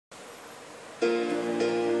It's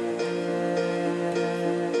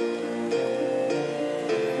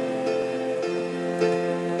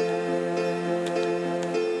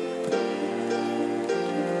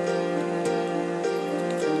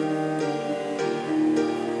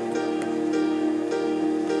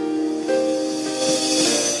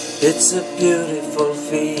a beautiful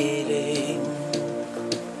feeling,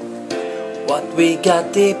 what we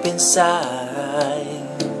got deep inside.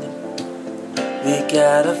 We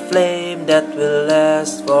got a flame that will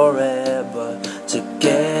last forever,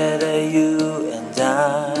 together you and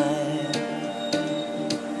I.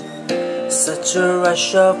 Such a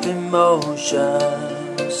rush of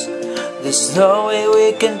emotions, there's no way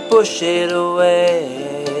we can push it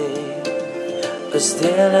away, 'cause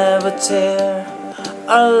they'll never tear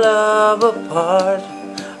our love apart,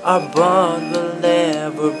 our bond will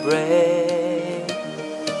never break.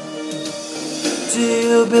 Do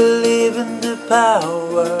you believe in the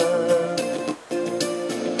power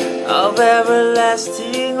of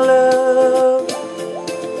everlasting love?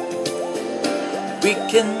 We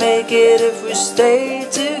can make it if we stay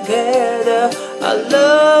together. Our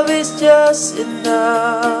love is just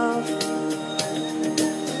enough.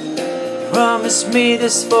 Promise me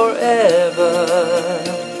this forever,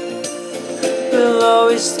 we'll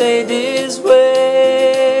always stay this way.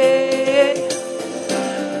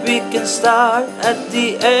 We can start at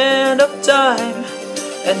the end of time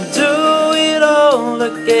and do it all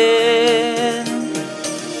again.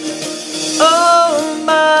 Oh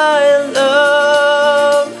my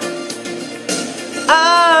love,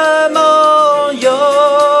 I'm all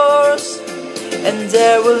yours, and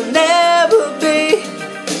there will never be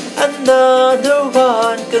another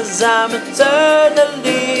one, 'cause I'm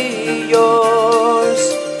eternally yours.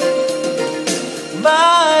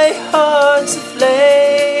 My heart's a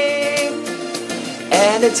flame,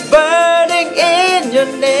 and it's burning in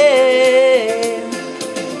your name.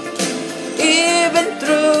 Even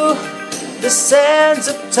through the sands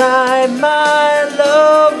of time, my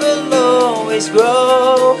love will always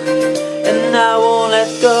grow, and I won't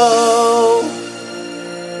let go.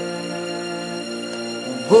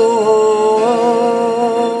 Whoa.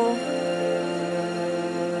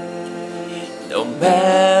 No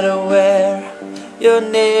matter where you're,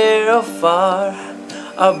 near or far,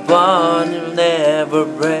 our bond will never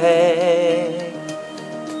break.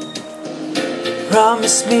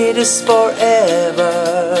 Promise me this forever,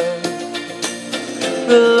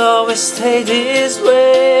 we'll always stay this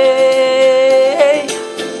way.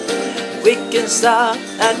 We can start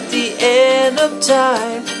at the end of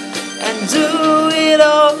time and do it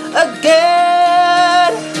all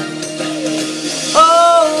again.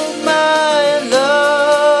 Oh my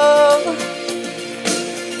love,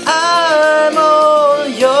 I'm all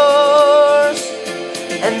yours,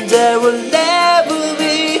 and there will never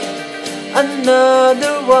be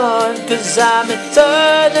another one, 'cause I'm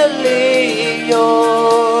eternally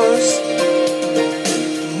yours.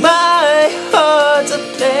 My heart's a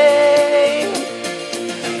flame,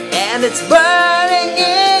 and it's burning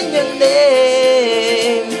in your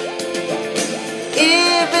name.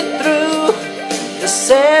 Even through the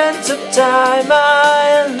sands of time, my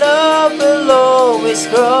love will always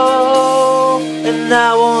grow, and I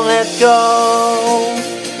won't let go.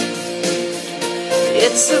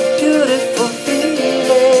 It's a beautiful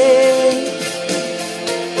feeling,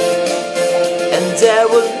 and there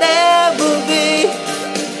will never be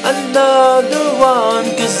another one,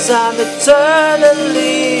 'cause I'm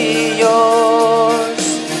eternally yours.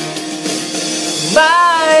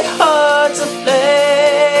 My heart's a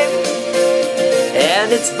flame, and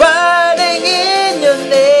it's burning in your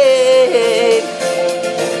name.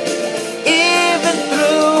 Even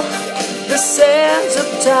through the sands of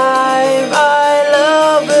time, my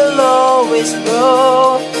love will always grow,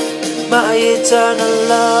 my eternal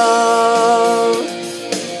love.